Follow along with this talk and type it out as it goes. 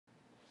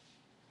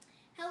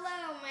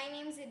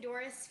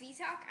Adora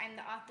Svitak. I'm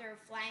the author of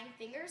Flying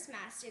Fingers,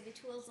 Master the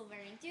Tools of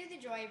Learning Through the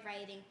Joy of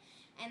Writing,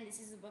 and this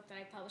is a book that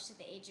I published at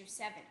the age of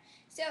 7.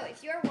 So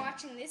if you're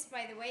watching this,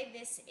 by the way,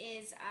 this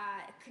is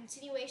a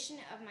continuation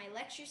of my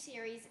lecture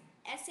series,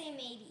 Essay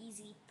Made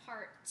Easy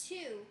Part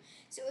 2.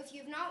 So if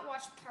you've not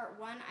watched Part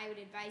 1, I would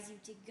advise you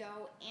to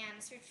go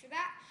and search for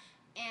that.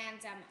 And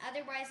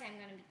otherwise, I'm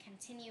going to be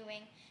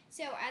continuing.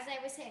 So as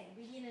I was saying,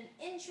 we need an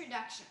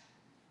introduction.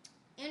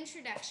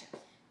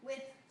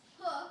 With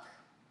hook.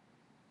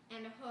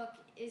 And a hook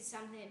is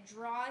something that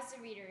draws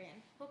the reader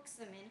in, hooks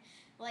them in,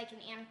 like an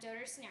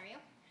anecdote or scenario.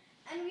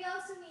 And we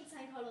also need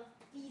something called a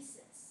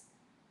thesis.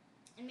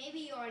 And maybe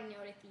you already know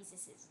what a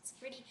thesis is. It's a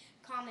pretty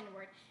common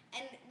word.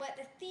 And what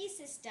the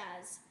thesis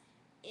does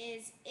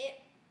is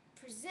it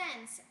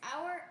presents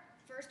our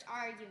first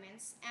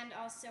arguments and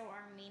also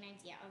our main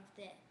idea of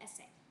the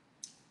essay.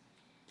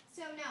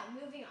 So now,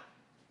 moving on.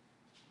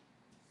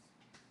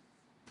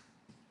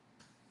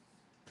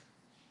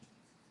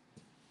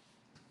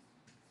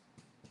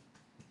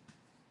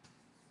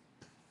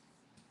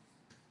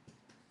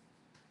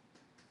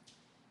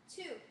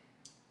 Two,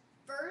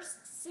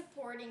 first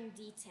supporting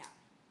detail.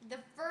 The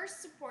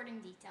first supporting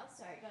detail,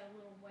 sorry, I got a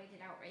little whited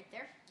out right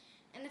there.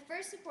 And the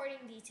first supporting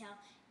detail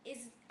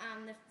is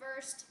the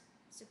first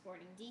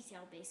supporting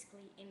detail,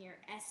 basically, in your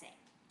essay.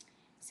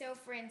 So,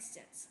 for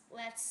instance,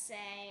 let's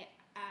say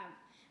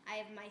I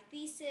have my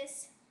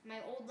thesis. My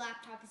old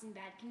laptop is in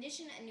bad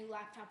condition. A new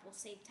laptop will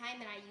save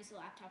time, and I use the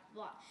laptop a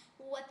lot.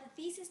 Well, what the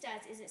thesis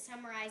does is it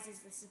summarizes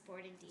the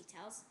supporting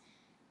details.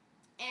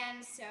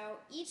 And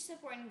so each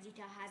supporting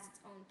detail has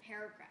its own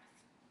paragraph.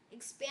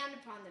 Expand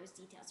upon those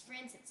details. For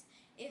instance,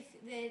 if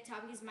the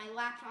topic is my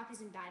laptop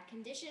is in bad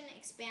condition,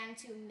 expand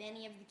to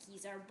many of the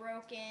keys are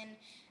broken,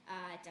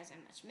 it doesn't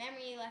have much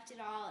memory left at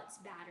all, it's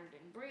battered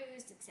and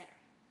bruised, etc.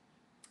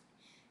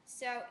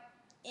 So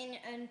in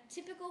a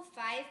typical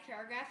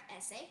 5-paragraph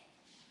essay,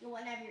 you'll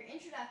want to have your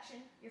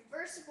introduction, your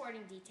first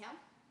supporting detail,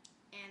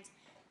 and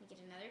let me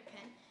get another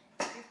pen,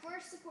 your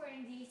first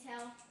supporting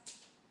detail,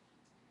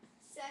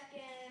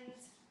 second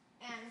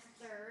and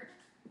third,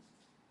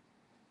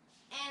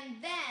 and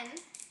then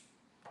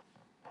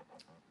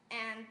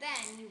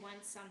you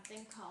want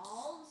something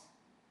called,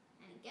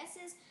 any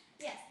guesses?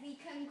 Yes, the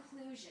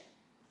conclusion.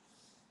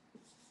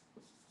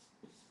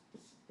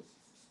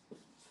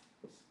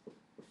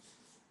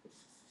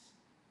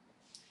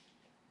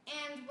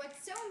 And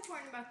what's so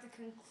important about the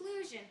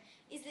conclusion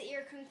is that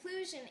your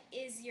conclusion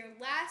is your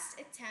last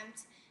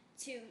attempt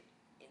to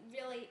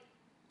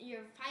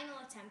your final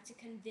attempt to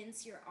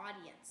convince your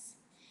audience.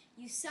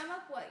 You sum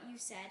up what you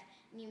said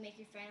and you make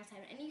your final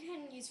attempt. And you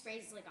can use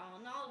phrases like all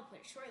in all to put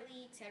it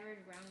shortly, etc.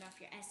 to round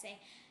off your essay.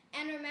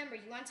 And remember,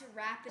 you want to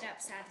wrap it up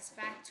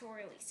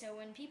satisfactorily. So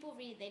when people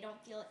read, they don't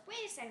feel like,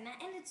 wait a second,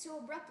 that ended so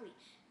abruptly.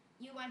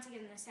 You want to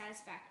give them a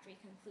satisfactory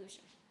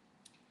conclusion.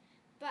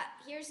 But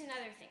here's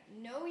another thing.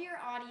 Know your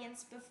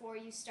audience before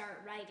you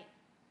start writing.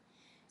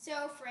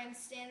 So, for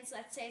instance,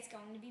 let's say it's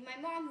going to be my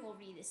mom who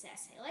will read this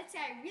essay. Let's say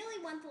I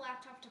really want the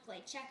laptop to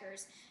play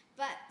checkers,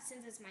 but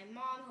since it's my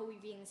mom who will be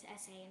reading this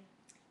essay and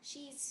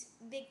she's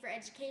big for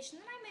education,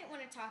 then I might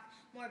want to talk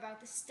more about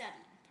the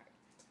studying part.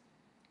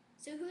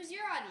 So who's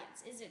your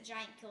audience? Is it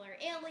giant killer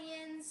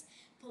aliens,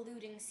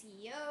 polluting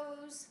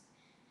CEOs,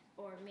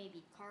 or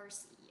maybe car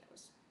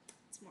CEOs?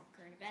 It's more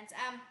current events.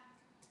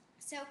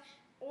 So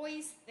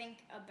always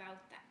think about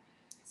that.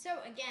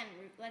 So again,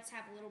 let's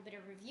have a little bit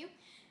of review.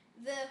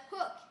 The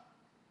hook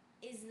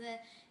is the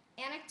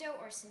anecdote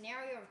or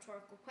scenario or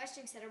rhetorical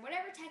question, etc.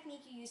 Whatever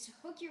technique you use to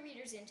hook your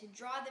readers in, to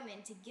draw them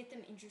in, to get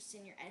them interested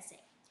in your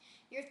essay.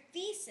 Your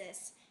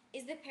thesis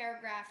is the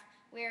paragraph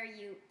where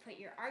you put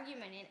your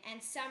argument in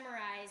and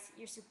summarize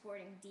your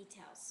supporting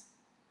details.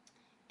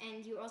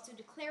 And you also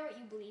declare what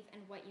you believe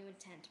and what you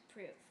intend to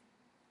prove.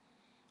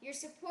 Your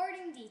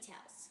supporting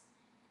details.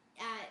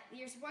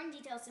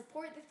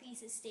 Support the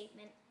thesis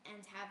statement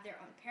and have their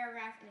own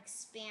paragraph and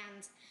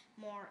expand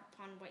more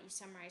upon what you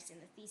summarized in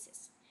the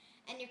thesis.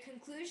 And your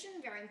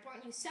conclusion, very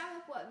important, you sum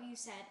up what you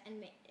said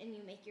and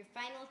you make your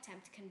final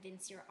attempt to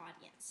convince your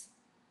audience.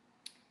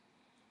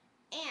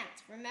 And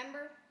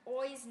remember,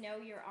 always know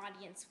your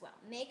audience well.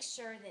 Make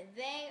sure that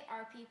they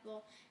are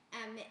people,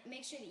 and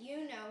make sure that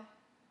you know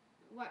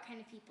what kind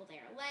of people they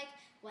are like,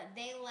 what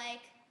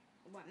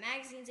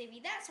magazines they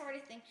read, that sort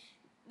of thing,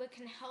 what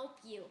can help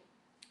you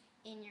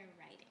in your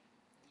writing.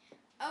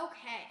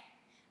 Okay,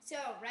 so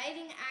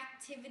writing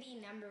activity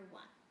number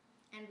 1,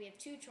 and we have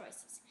 2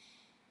 choices.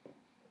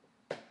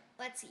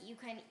 Let's see, you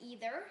can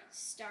either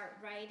start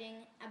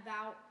writing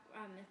about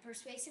a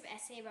persuasive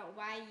essay about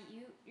why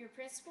your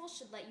principal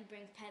should let you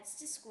bring pets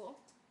to school,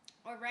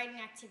 or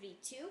writing activity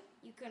 2,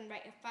 you can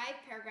write a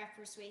 5-paragraph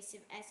persuasive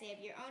essay of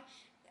your own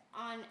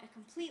on a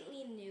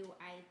completely new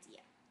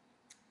idea.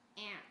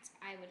 And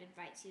I would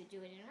advise you to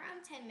do it in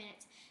around 10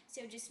 minutes,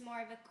 so just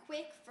more of a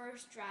quick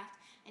first draft,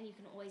 and you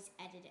can always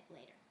edit it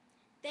later.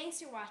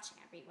 Thanks for watching,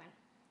 everyone.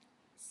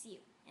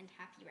 See you, and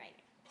happy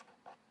writing.